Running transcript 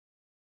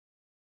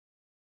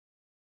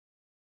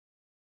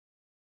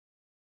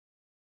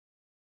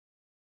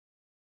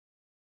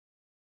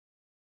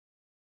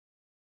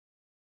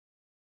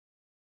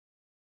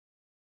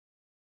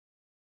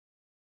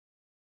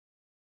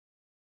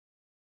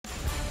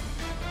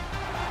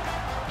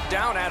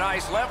down at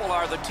ice level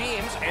are the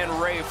teams, and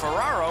Ray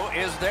Ferraro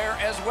is there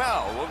as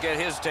well. We'll get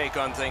his take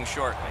on things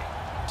shortly.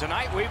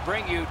 Tonight we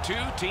bring you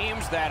two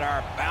teams that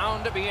are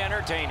bound to be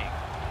entertaining.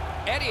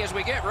 Eddie, as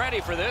we get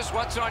ready for this,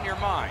 what's on your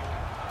mind?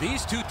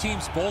 These two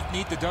teams both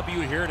need the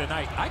W here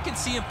tonight. I can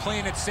see them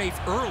playing it safe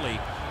early,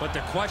 but the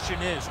question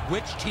is,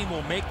 which team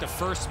will make the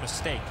first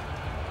mistake?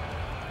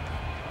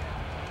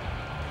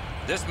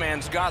 This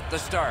man's got the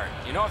start.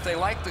 You know, if they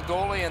like the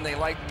goalie and they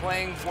like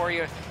playing for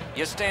you,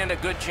 you stand a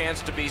good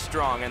chance to be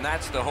strong, and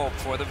that's the hope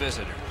for the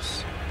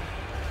visitors.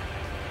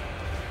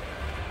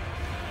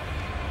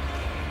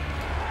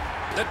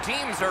 The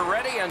teams are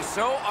ready, and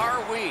so are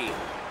we.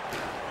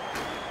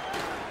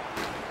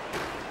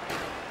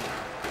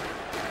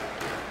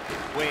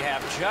 We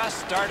have just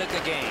started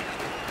the game.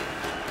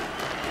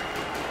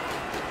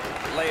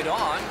 Laid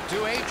on to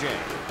AJ.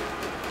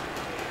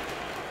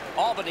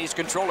 Albany's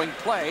controlling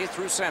play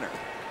through center.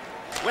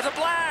 With a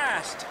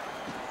blast!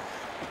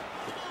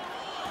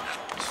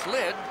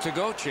 Slid to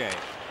Gauthier.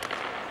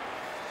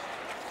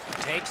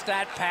 Takes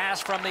that pass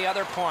from the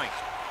other point.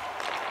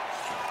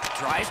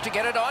 Tries to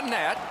get it on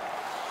net.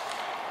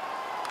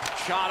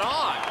 Shot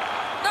on.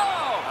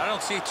 No! I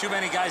don't see too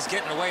many guys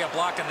getting away of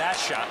blocking that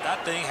shot.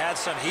 That thing had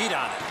some heat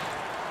on it.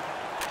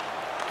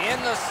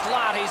 In the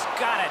slot, he's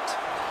got it.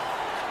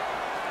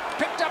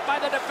 Picked up by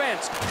the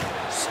defense.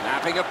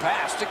 Snapping a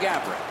pass to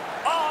Gabriel.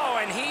 Oh,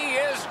 and he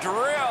is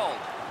drilled.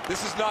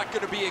 This is not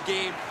going to be a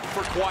game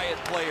for quiet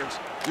players.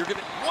 You're going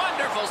to...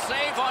 Wonderful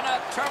save on a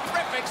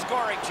terrific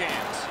scoring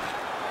chance.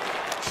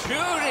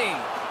 Shooting.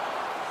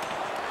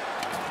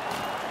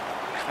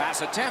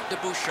 Pass attempt to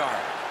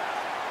Bouchard.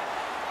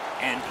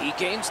 And he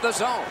gains the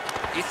zone.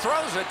 He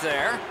throws it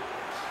there.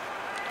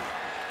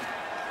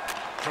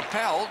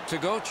 Propelled to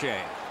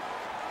Gauthier.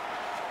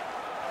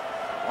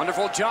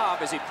 Wonderful job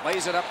as he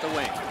plays it up the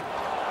wing.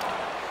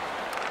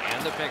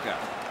 And the pickup.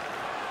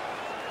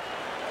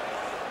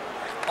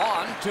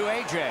 On to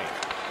AJ.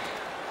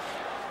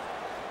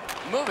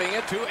 Moving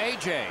it to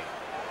AJ.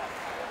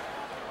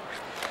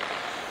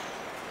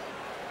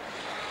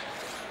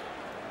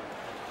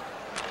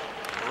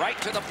 Right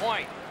to the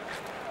point.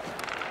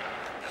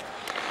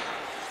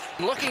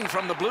 Looking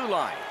from the blue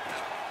line.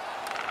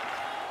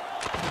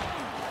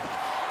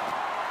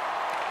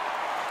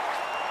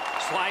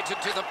 Slides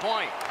it to the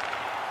point.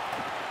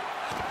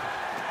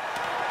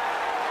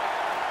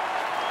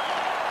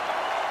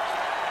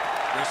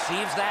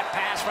 Receives that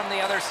pass from the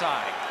other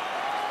side.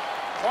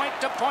 Point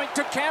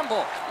to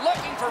Campbell.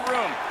 Looking for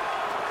room.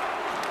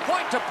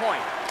 Point to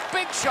point.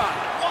 Big shot.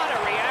 What a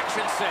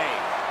reaction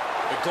save.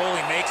 The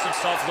goalie makes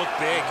himself look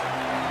big.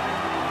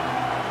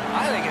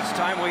 I think it's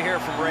time we hear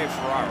from Ray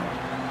Ferraro.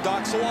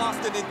 Doc, so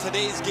often in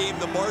today's game,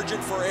 the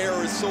margin for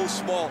error is so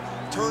small.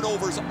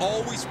 Turnovers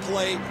always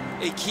play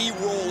a key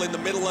role in the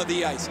middle of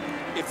the ice.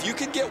 If you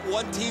can get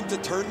one team to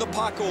turn the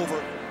puck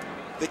over,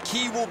 the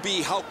key will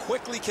be how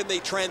quickly can they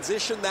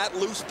transition that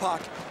loose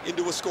puck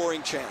into a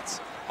scoring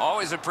chance.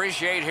 Always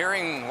appreciate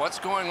hearing what's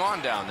going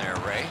on down there,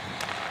 Ray.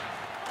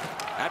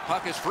 That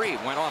puck is free.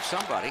 Went off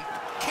somebody.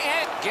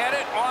 Can't get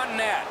it on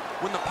net.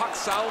 When the puck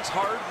sounds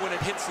hard when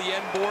it hits the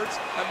end boards,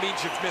 that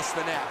means you've missed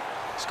the net.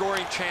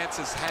 Scoring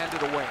chances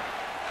handed away.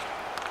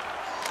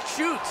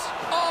 Shoots.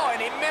 Oh,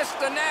 and he missed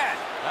the net.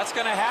 That's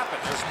going to happen.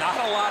 There's not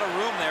a lot of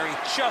room there. He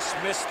just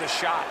missed the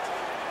shot.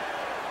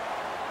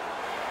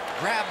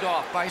 Grabbed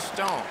off by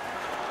Stone.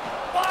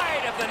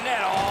 Wide of the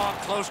net. Oh,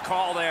 close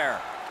call there.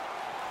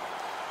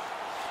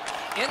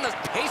 He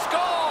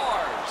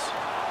scores!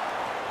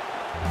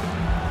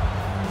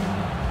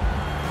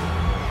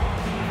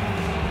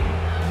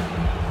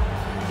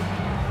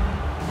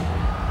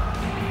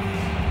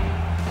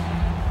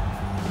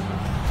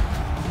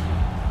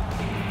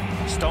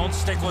 Stone's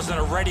stick was in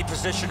a ready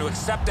position to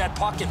accept that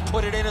puck and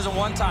put it in as a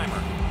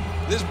one-timer.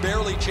 This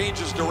barely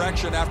changes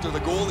direction after the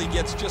goalie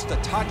gets just a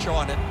touch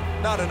on it.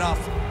 Not enough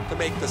to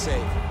make the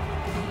save.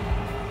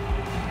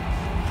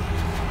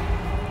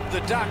 The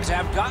Ducks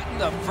have gotten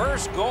the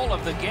first goal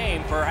of the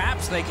game.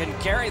 Perhaps they can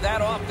carry that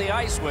off the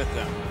ice with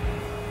them.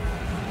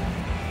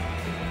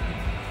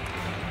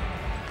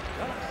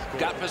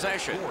 Got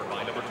possession.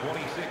 By number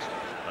 26,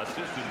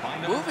 assisted by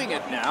number Moving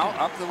it now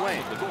up the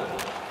wing. the goal.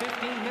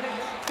 15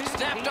 minutes.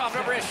 Snapped off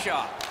a wrist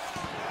shot.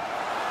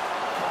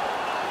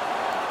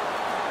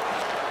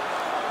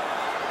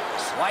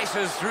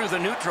 Slices through the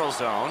neutral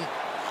zone.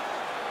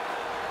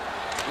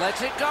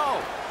 Lets it go.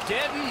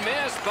 Didn't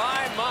miss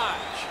by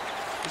much.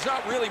 There's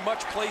not really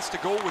much place to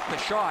go with the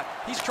shot.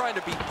 He's trying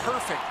to be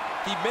perfect.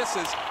 He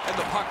misses, and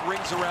the puck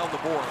rings around the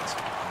boards.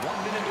 1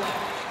 minute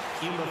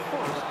left in the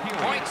first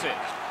period. Points it.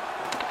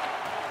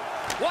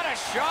 What a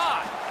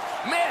shot.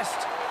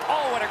 Missed.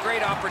 Oh, what a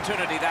great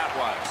opportunity that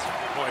was.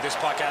 Boy, this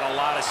puck had a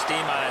lot of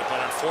steam on it, but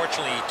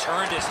unfortunately he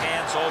turned his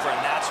hands over,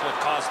 and that's what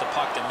caused the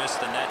puck to miss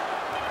the net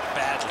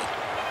badly.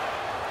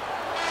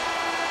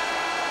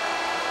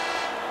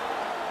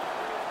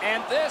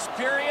 And this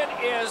period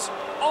is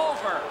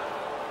over.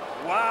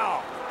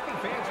 Wow. Hey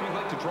fans, we'd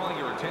like to draw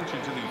your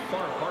attention to the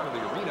far part of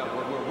the arena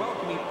where we're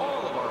welcoming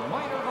all of our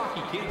minor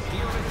hockey kids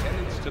here in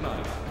attendance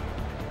tonight.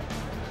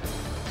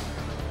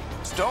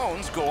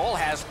 Stone's goal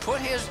has put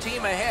his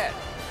team ahead,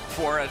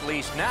 for at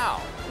least now.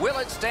 Will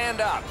it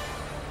stand up?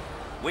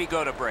 We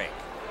go to break.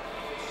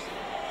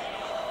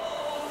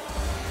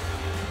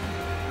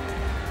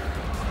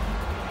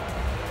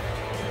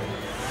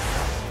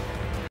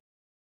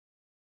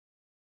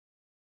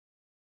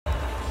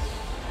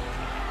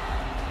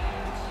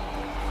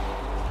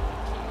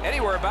 Eddie,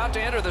 we're about to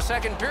enter the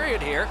second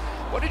period here.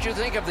 What did you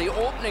think of the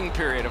opening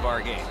period of our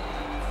game?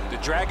 The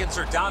Dragons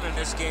are down in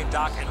this game,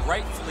 Doc, and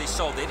rightfully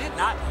so. They did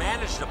not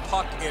manage the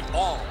puck at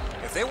all.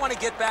 If they want to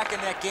get back in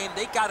that game,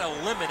 they got to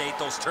eliminate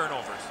those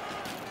turnovers.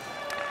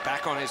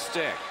 Back on his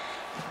stick.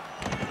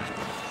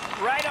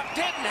 Right up,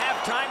 didn't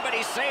have time, but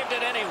he saved it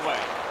anyway.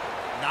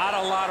 Not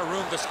a lot of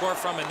room to score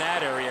from in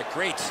that area.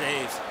 Great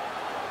save.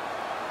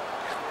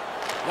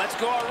 Let's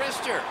go,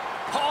 Arister.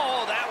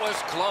 Oh, that was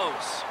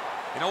close.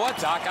 You know what,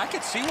 Doc? I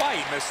could see why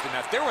he missed the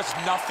net. There was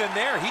nothing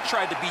there. He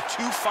tried to be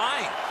too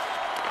fine.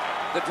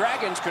 The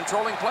Dragons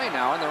controlling play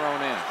now in their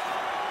own end.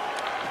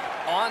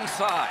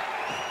 Onside.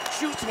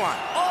 Shoots one.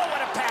 Oh,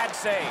 what a pad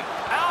save.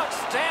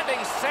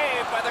 Outstanding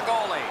save by the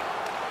goalie.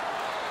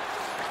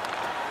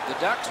 The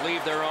Ducks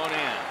leave their own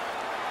end.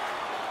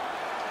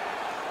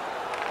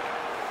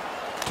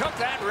 Took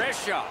that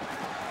wrist shot.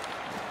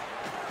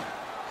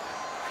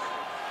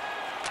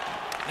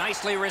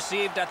 Nicely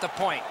received at the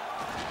point.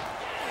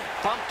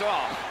 Pumped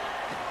off.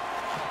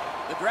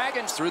 The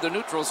Dragons through the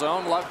neutral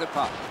zone lug the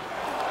puck.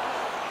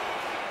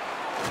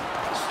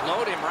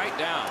 Slowed him right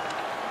down.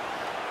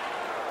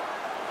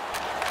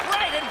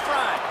 Right in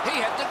front.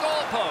 He hit the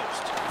goal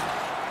post.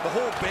 The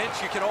whole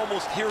bench, you can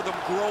almost hear them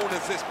groan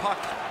as this puck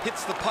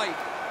hits the pipe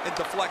and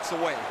deflects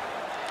away.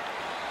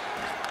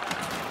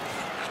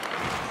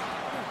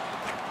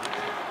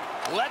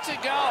 Lets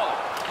it go.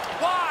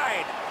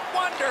 Wide.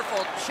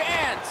 Wonderful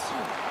chance.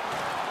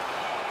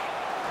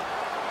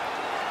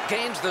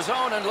 Gains the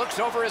zone and looks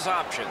over his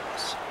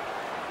options.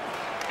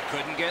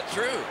 Couldn't get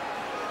through.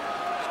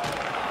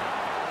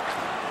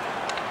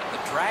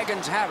 The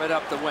Dragons have it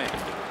up the wing.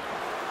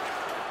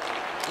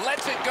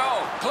 Lets it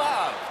go.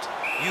 Gloved.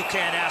 You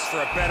can't ask for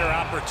a better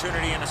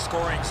opportunity in a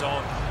scoring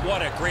zone.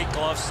 What a great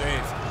glove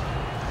save.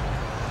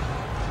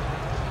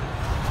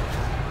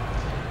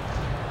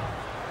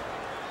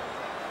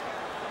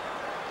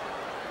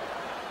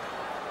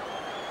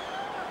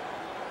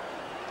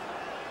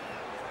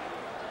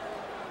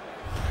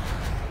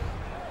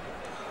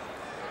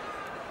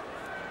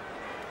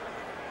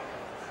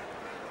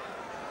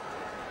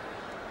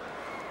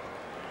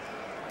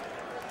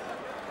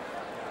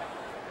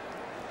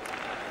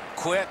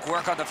 Quick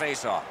work on the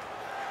faceoff.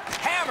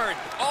 Hammered.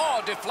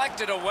 Oh,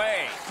 deflected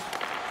away.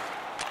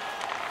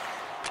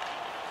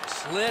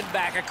 Slid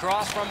back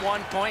across from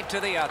one point to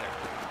the other.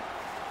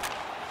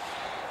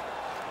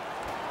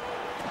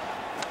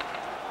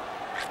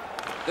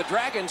 The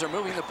Dragons are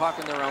moving the puck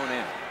in their own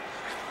end.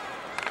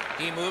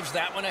 He moves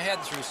that one ahead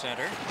through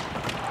center.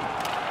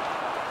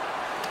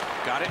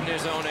 Got it in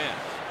his own end.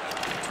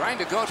 Trying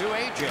to go to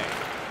AJ.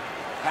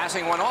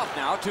 Passing one off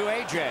now to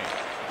AJ.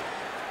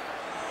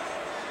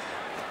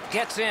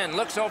 Gets in,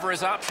 looks over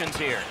his options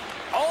here.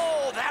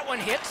 Oh, that one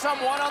hit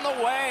someone on the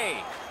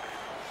way.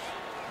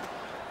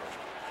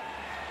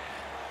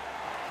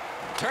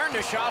 Turned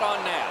a shot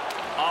on net.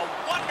 A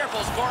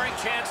wonderful scoring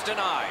chance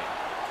denied.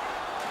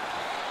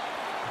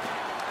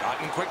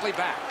 Gotten quickly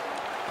back.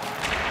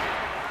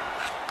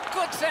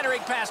 Good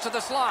centering pass to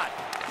the slot.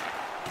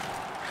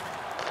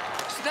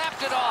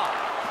 Snapped it off.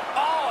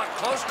 Oh, a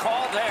close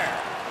call there.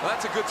 Well,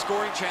 that's a good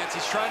scoring chance.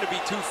 He's trying to be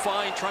too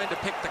fine, trying to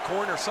pick the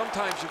corner.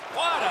 Sometimes you...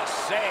 What a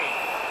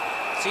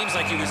save. Seems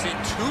like he was in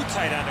too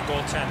tight on the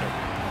goaltender.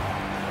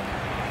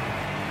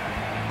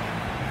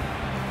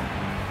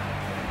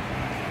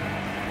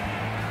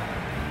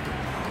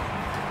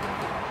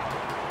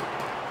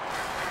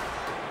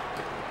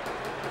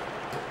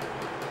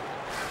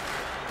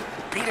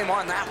 Beat him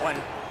on that one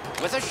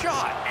with a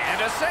shot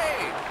and a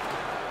save.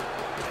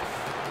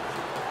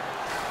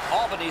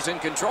 Albany's in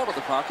control of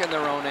the puck in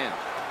their own end.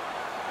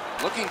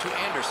 Looking to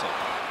Anderson.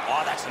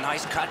 Oh, that's a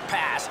nice cut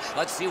pass.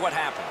 Let's see what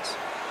happens.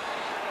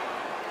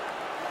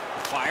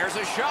 Fires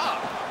a shot.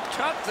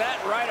 Took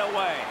that right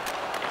away.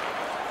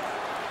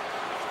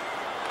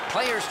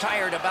 Players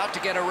tired, about to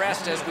get a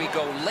rest as we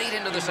go late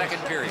into the second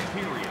period.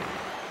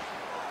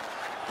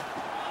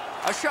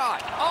 A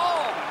shot.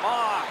 Oh,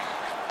 my.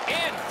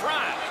 In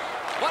front.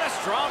 What a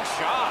strong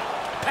shot.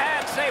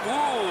 Pad save.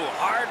 Ooh,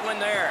 hard one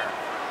there.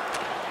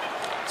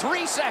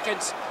 3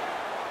 seconds.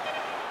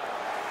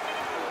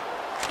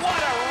 What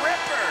a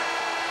ripper.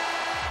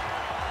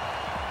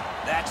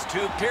 That's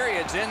 2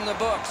 periods in the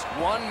books.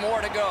 1 more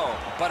to go,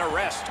 but a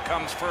rest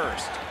comes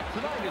first.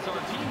 Tonight is our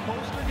team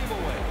poster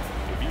giveaway.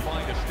 If you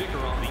find a sticker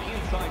on the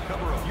inside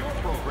cover of your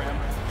program,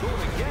 go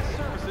to guest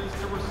services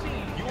to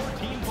receive your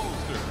team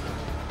poster.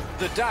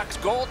 The Ducks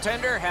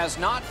goaltender has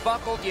not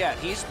buckled yet.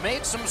 He's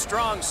made some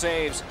strong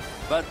saves,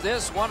 but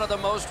this one of the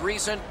most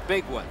recent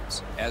big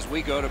ones as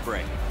we go to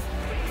break.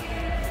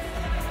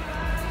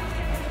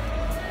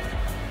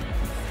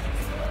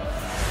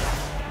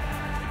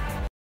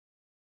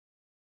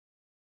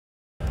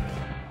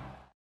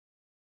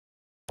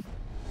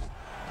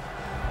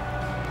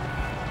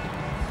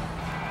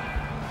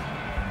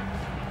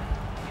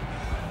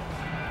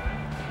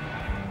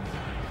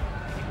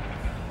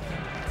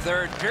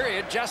 Third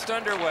period just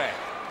underway.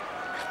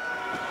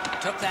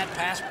 Took that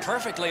pass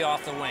perfectly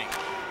off the wing.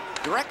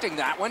 Directing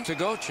that one to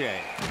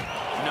Gauthier.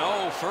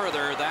 No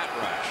further that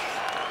rush.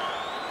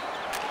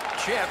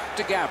 Chip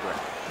to Gabriel.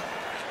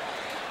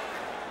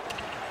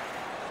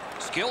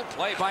 Skilled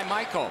play by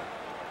Michael.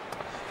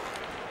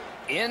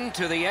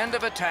 Into the end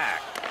of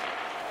attack.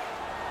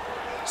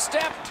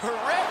 Step,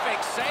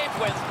 terrific save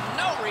with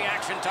no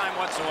reaction time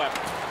whatsoever.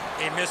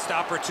 A missed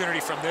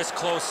opportunity from this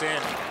close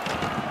in.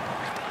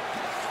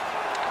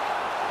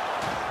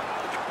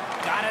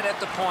 Got it at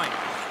the point.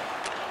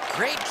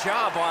 Great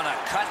job on a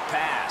cut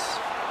pass.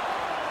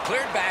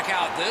 Cleared back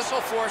out. This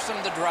will force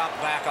him to drop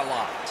back a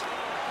lot.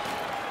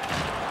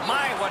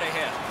 My, what a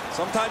hit.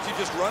 Sometimes you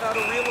just run out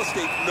of real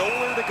estate,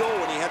 nowhere to go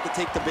when he had to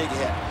take the big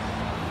hit.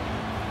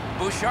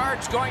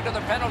 Bouchard's going to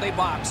the penalty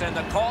box, and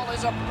the call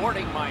is a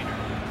boarding minor.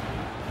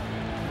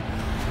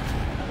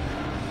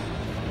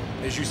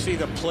 As you see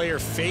the player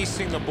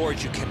facing the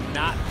boards, you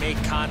cannot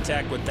make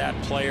contact with that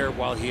player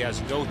while he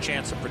has no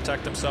chance to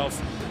protect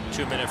himself.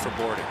 2 minutes for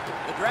boarding.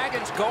 The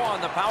Dragons go on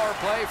the power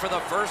play for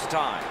the first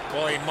time.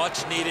 Well, a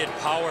much-needed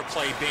power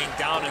play being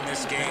down in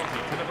this game.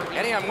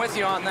 Eddie, I'm with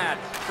you on that.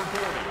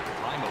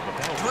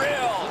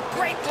 Drill!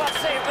 Great glove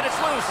save, but it's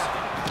loose.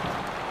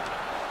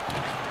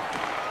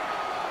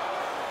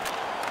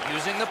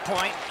 Using the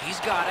point, he's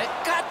got it.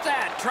 Got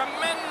that!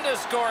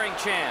 Tremendous scoring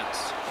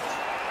chance.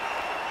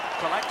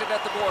 Collected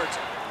at the boards.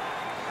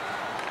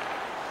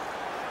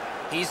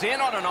 He's in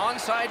on an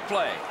onside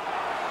play.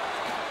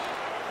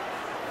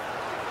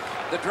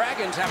 The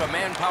Dragons have a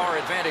manpower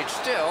advantage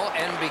still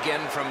and begin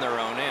from their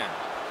own end.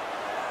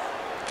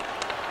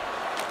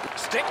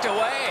 Sticked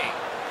away.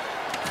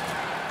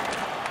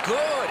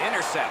 Good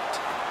intercept.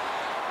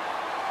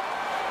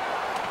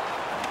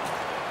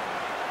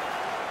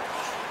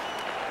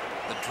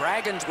 The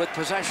Dragons with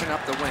possession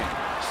up the wing.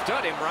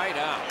 Stood him right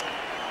out.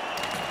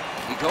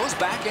 He goes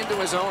back into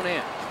his own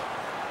end.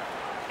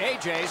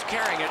 AJ's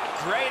carrying it.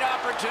 Great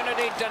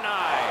opportunity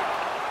denied.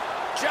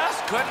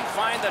 Just couldn't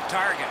find the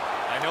target.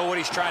 I know what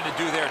he's trying to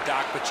do there,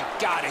 Doc, but you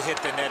got to hit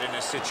the net in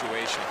this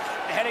situation.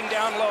 Heading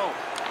down low.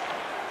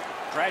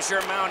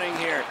 Pressure mounting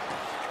here.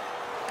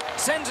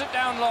 Sends it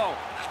down low.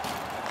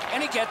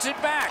 And he gets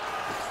it back.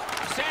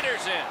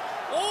 Centers in.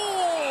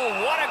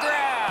 Oh, what a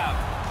grab.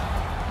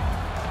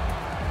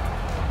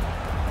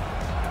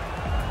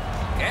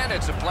 And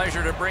it's a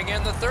pleasure to bring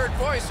in the third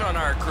voice on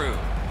our crew.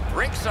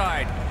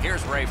 Ringside,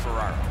 here's Ray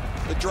Ferraro.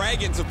 The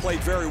Dragons have played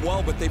very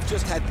well, but they've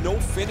just had no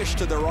finish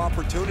to their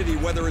opportunity,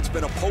 whether it's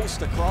been a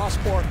post, a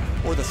crossbar,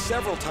 or the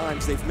several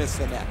times they've missed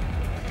the net.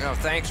 No,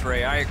 thanks,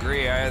 Ray. I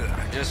agree.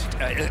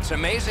 It's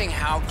amazing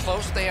how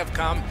close they have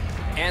come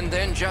and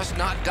then just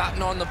not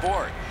gotten on the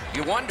board.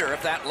 You wonder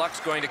if that luck's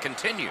going to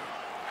continue.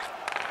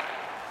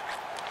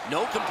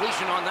 No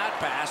completion on that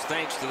pass,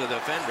 thanks to the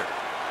defender.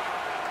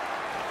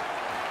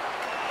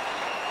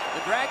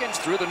 The Dragons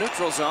through the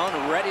neutral zone,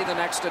 ready the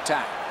next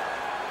attack.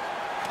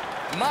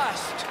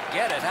 Must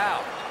get it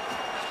out.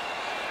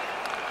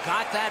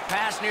 Got that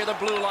pass near the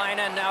blue line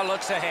and now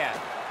looks ahead.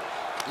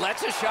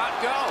 Lets a shot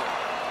go.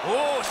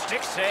 Oh,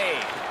 stick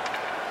save.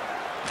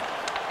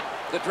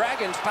 The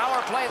Dragons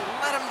power play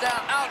let him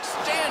down.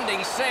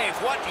 Outstanding save.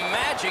 What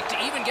magic to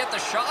even get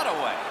the shot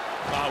away.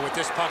 With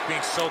this puck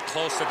being so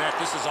close to that,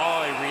 this is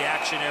all a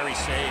reactionary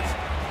save.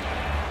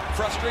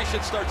 Frustration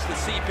starts to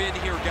seep in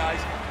here,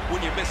 guys, when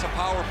you miss a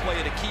power play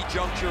at a key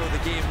juncture of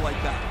the game like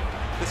that.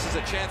 This is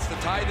a chance to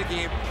tie the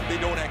game. They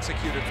don't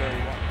execute it very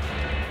well.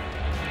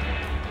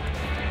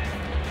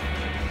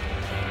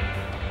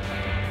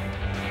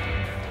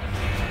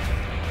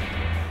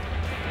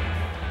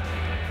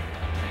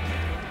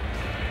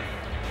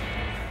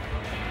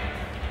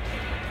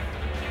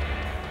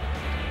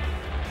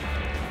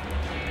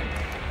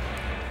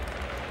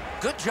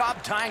 Good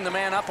job tying the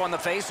man up on the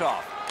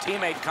faceoff.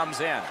 Teammate comes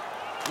in.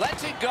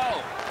 Lets it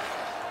go.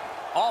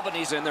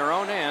 Albany's in their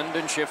own end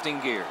and shifting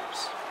gears.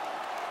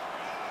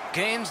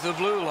 Gains the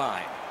blue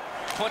line.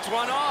 Puts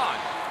one on.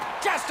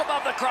 Just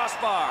above the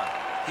crossbar.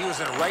 He was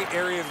in the right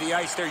area of the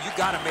ice there. You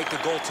got to make the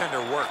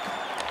goaltender work.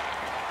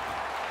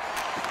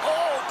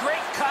 Oh,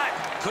 great cut.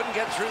 Couldn't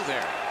get through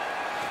there.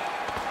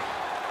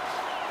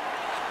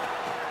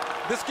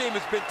 This game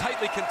has been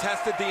tightly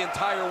contested the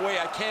entire way.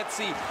 I can't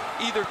see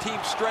either team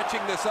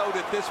stretching this out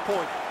at this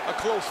point. A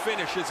close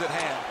finish is at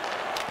hand.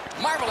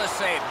 Marvelous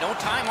save. No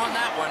time on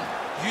that one.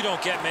 You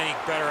don't get many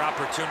better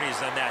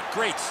opportunities than that.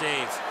 Great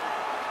save.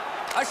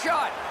 A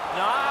shot.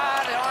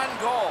 Not on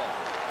goal.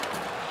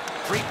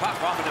 Free puck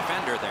off a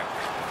defender there.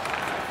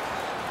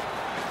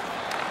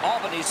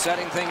 Albany's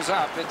setting things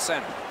up at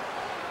center.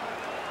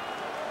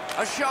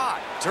 A shot.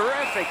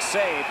 Terrific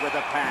save with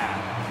a pad.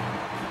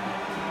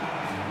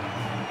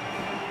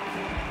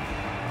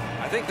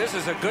 I think this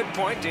is a good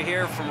point to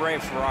hear from Ray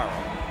Ferraro.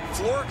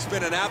 Florik's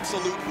been an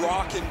absolute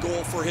rock and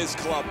goal for his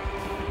club.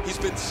 He's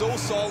been so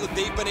solid,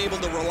 they've been able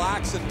to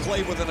relax and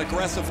play with an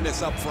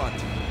aggressiveness up front.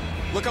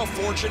 Look how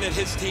fortunate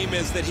his team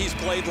is that he's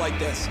played like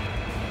this.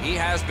 He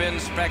has been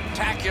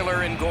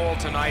spectacular in goal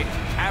tonight.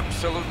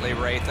 Absolutely,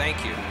 Ray.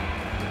 Thank you.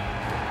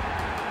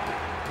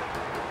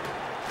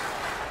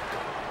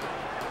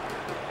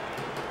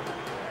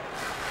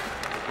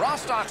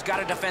 Rostock's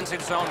got a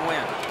defensive zone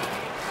win.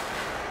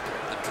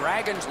 The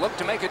Dragons look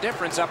to make a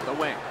difference up the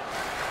wing.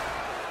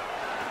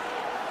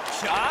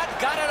 Shot,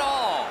 got it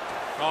all.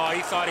 Oh,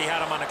 he thought he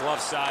had him on the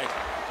glove side.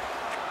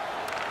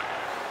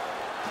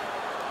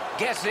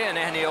 Gets in,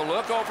 and he'll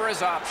look over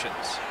his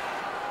options.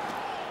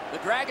 The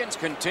Dragons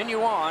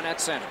continue on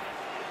at center.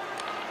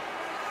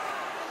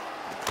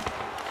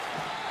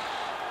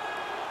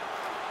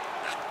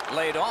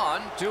 Laid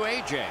on to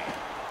AJ.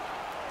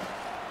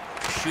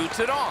 Shoots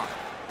it on.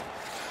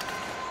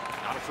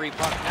 Not a free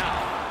puck now.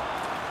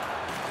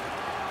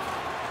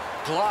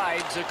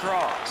 Glides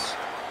across.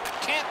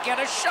 Can't get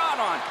a shot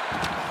on.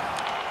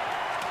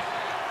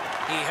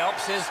 He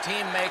helps his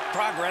team make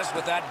progress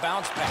with that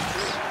bounce pass.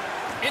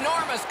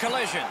 Enormous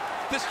collision.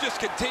 This just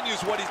continues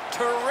what he's...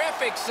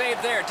 Terrific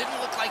save there. Didn't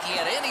look like he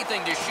had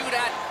anything to shoot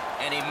at,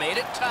 and he made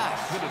it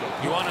tough.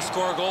 You want to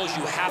score goals,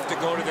 you have to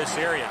go to this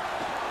area.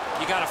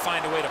 You got to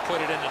find a way to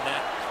put it in the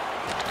net.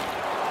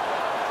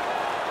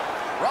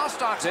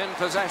 Rostock's in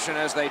possession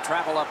as they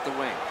travel up the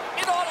wing.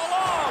 It all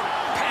alone.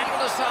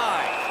 Paddled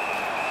aside.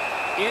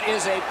 It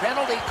is a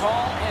penalty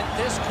call, and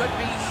this could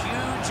be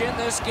huge in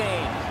this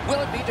game. Will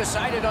it be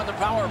decided on the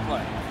power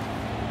play?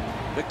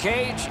 The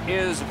cage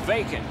is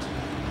vacant.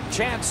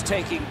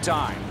 Chance-taking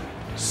time.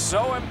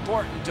 So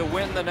important to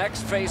win the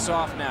next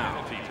face-off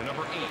now.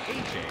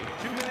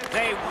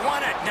 They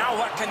won it. Now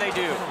what can they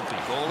do?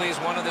 Goalie's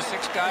one of the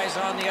 6 guys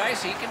on the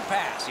ice. He can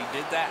pass. He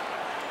did that.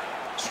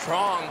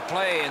 Strong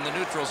play in the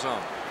neutral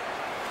zone.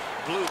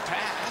 Blue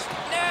pass.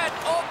 Net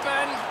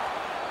open.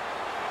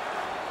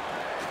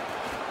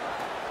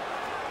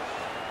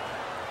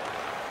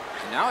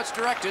 Now it's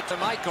directed to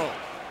Michael.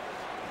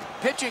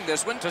 Pitching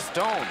this one to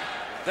Stone.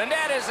 The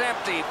net is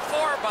empty.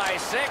 4 by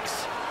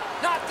 6.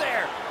 Not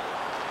there.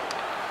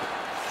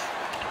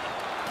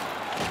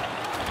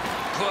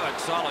 Good,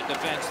 solid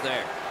defense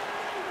there.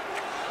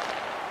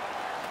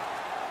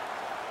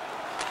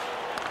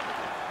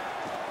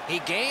 He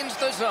gains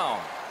the zone.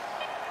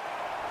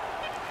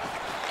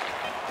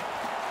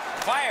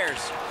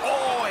 Fires.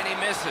 Oh, and he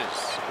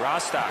misses.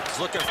 Rostock is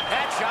looking.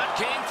 That shot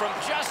came from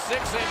just 6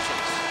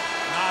 inches.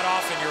 Not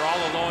often you're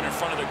all alone in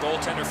front of the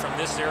goaltender from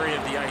this area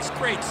of the ice.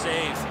 Great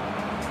save.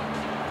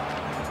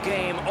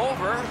 Game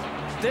over.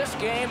 This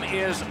game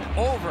is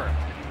over.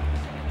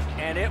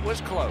 And it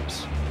was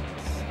close.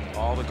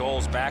 All the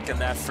goals back in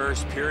that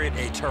first period.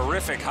 A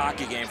terrific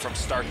hockey game from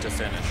start to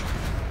finish.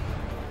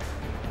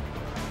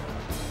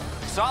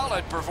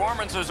 Solid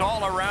performances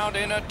all around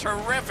in a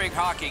terrific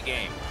hockey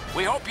game.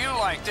 We hope you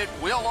liked it.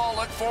 We'll all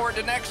look forward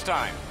to next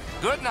time.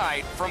 Good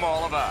night from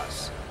all of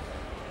us.